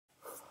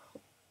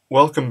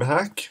Welcome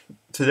back.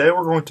 Today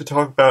we're going to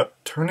talk about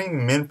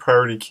turning min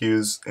priority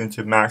queues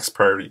into max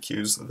priority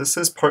queues. This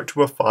is part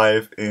 2 of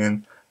 5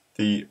 in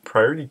the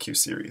priority queue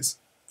series.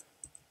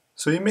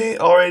 So you may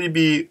already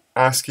be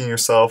asking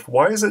yourself,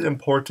 why is it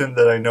important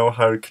that I know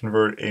how to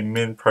convert a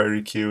min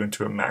priority queue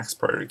into a max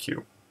priority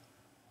queue?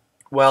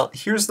 Well,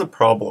 here's the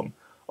problem.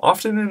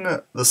 Often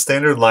in the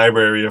standard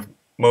library of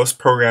most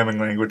programming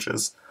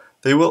languages,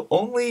 they will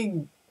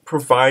only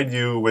provide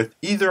you with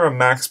either a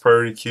max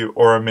priority queue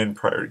or a min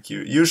priority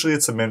queue. Usually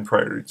it's a min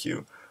priority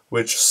queue,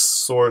 which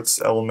sorts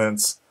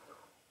elements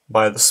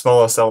by the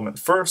smallest element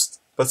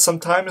first, but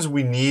sometimes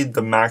we need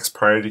the max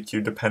priority queue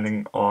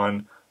depending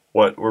on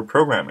what we're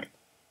programming.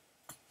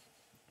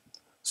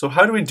 So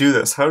how do we do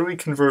this? How do we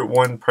convert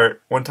one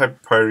type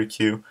of priority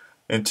queue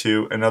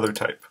into another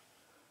type?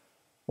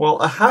 Well,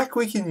 a hack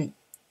we can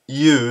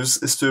use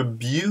is to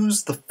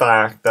abuse the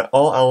fact that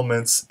all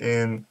elements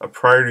in a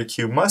priority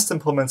queue must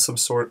implement some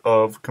sort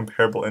of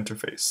comparable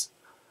interface,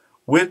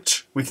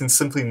 which we can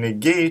simply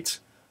negate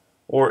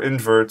or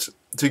invert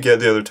to get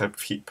the other type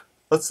of heap.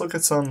 Let's look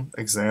at some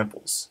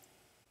examples.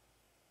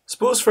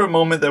 Suppose for a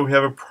moment that we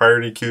have a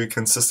priority queue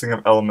consisting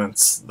of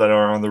elements that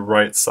are on the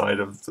right side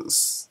of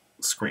this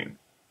screen,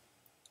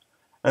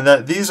 and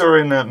that these are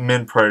in a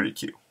min priority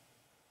queue.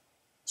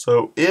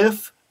 So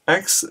if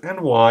x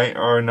and y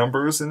are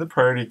numbers in the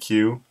priority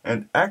queue,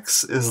 and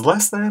x is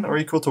less than or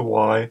equal to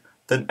y,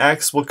 then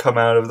x will come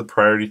out of the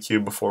priority queue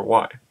before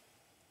y.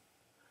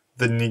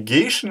 The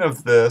negation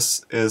of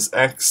this is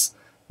x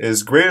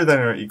is greater than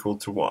or equal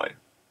to y,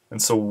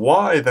 and so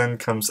y then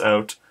comes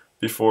out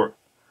before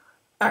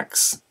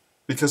x,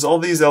 because all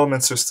these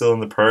elements are still in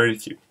the priority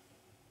queue.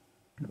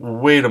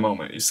 Wait a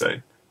moment, you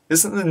say.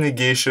 Isn't the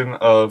negation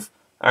of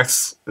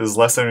x is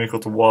less than or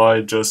equal to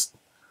y just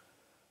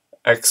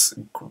x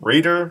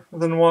greater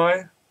than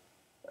y,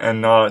 and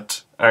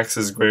not x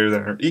is greater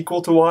than or equal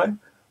to y?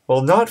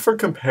 Well, not for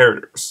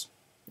comparators.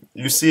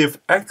 You see, if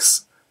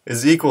x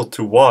is equal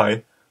to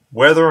y,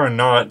 whether or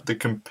not the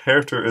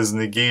comparator is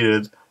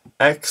negated,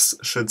 x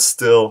should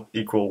still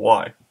equal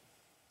y.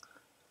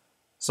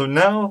 So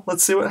now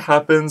let's see what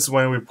happens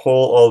when we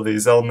pull all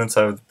these elements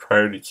out of the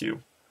priority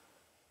queue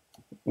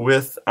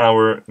with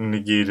our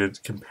negated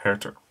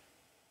comparator.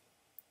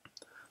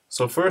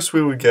 So first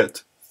we would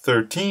get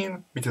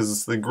 13 because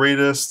it's the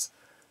greatest,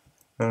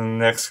 and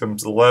next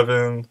comes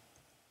 11,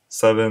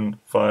 7,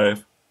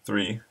 5,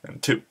 3,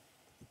 and 2.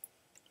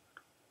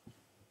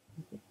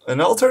 An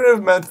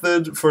alternative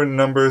method for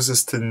numbers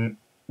is to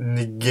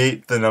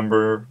negate the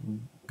number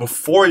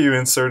before you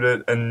insert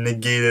it and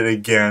negate it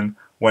again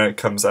when it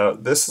comes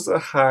out. This is a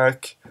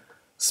hack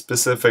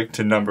specific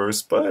to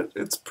numbers, but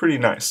it's pretty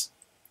nice.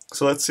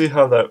 So let's see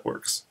how that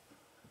works.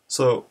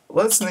 So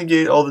let's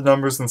negate all the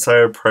numbers inside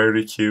our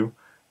priority queue.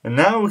 And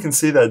now we can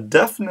see that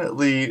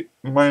definitely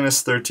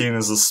minus 13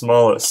 is the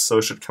smallest, so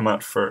it should come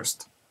out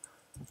first.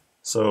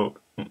 So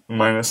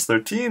minus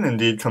 13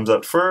 indeed comes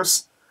out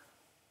first,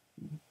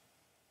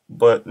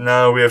 but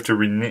now we have to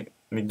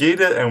negate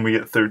it and we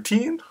get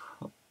 13.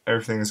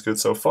 Everything is good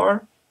so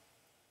far.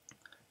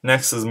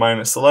 Next is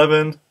minus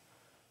 11,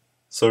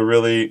 so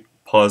really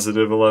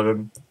positive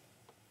 11.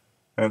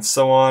 And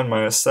so on,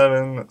 minus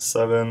 7,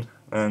 7,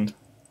 and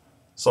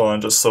so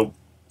on, just so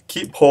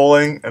keep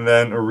polling and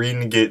then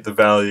renegate the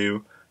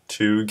value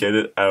to get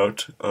it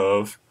out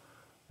of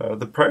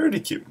the priority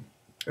queue.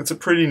 It's a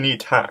pretty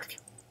neat hack.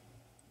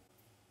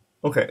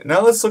 Okay, now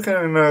let's look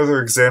at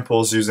another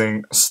examples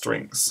using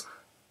strings.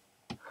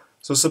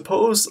 So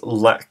suppose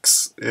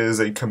lex is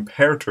a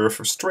comparator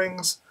for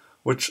strings,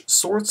 which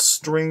sorts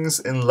strings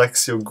in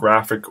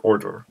lexicographic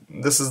order.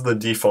 This is the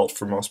default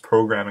for most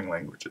programming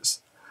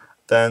languages.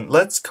 Then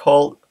let's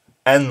call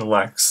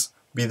nlex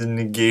be the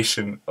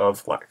negation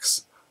of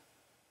lex.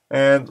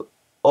 And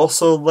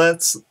also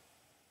let's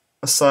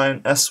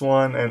assign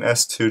S1 and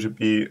S2 to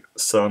be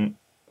some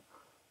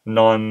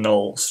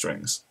non-null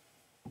strings.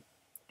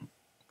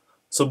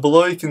 So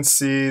below you can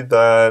see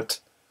that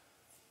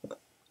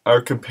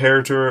our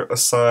comparator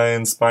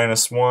assigns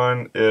minus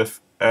 1 if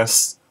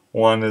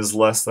S1 is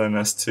less than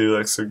S2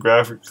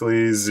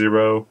 lexicographically,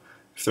 0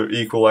 if they're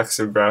equal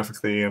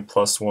lexicographically, and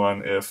plus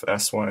 1 if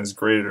S1 is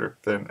greater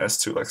than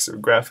S2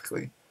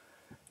 lexicographically.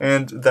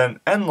 And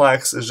then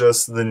nlex is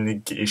just the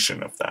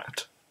negation of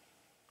that.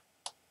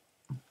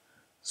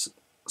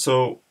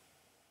 So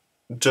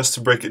just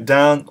to break it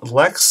down,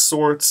 lex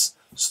sorts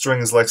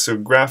strings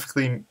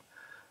lexicographically,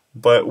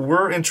 but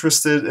we're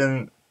interested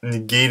in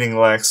negating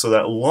lex so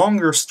that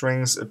longer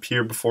strings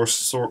appear before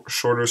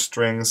shorter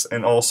strings,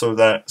 and also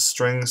that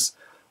strings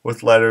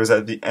with letters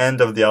at the end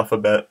of the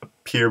alphabet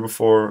appear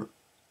before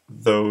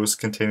those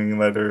containing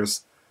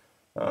letters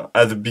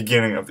at the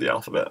beginning of the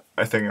alphabet.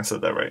 I think I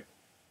said that right.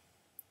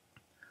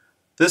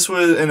 This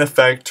would in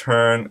effect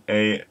turn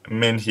a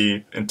min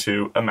heap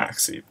into a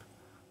max heap.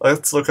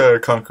 Let's look at a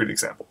concrete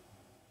example.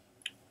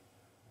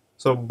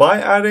 So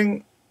by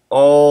adding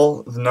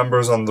all the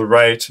numbers on the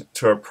right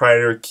to our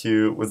priority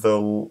queue with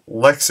a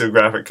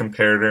lexicographic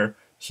comparator,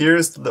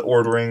 here's the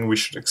ordering we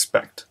should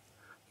expect.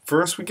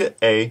 First we get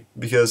A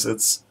because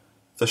it's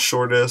the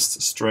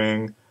shortest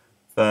string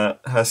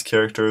that has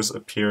characters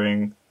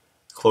appearing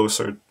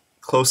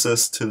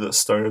closest to the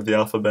start of the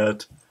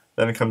alphabet.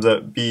 Then it comes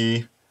out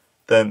B,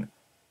 then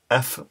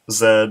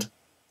FZ,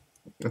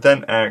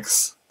 then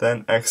X,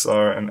 then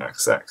XR, and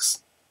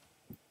XX.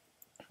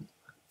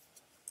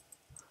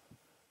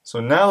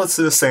 So now let's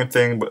do the same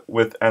thing but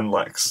with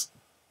NLEX.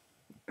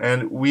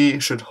 And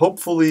we should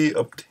hopefully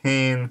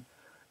obtain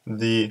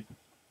the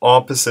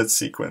opposite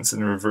sequence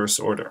in reverse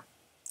order.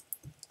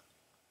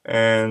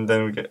 And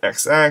then we get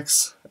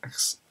XX,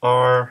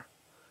 XR,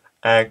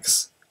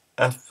 X,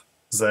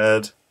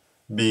 FZ,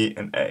 B,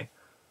 and A.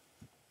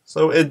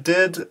 So it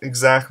did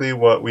exactly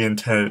what we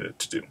intended it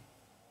to do.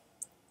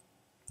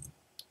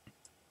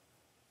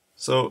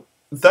 So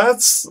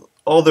that's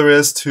all there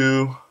is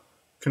to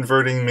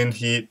converting min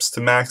heaps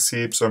to max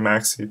heaps or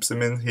max heaps to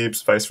min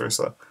heaps, vice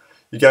versa.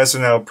 You guys are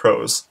now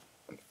pros.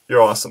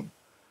 You're awesome.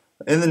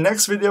 In the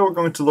next video, we're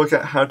going to look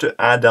at how to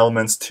add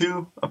elements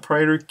to a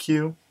priority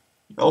queue.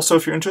 Also,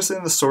 if you're interested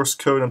in the source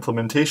code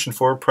implementation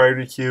for a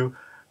priority queue,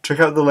 check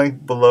out the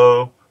link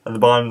below at the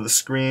bottom of the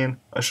screen.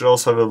 I should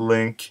also have a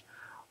link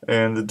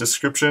in the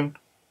description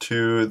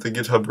to the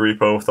GitHub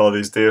repo with all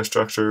these data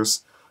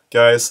structures.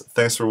 Guys,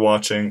 thanks for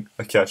watching.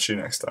 I'll catch you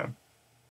next time.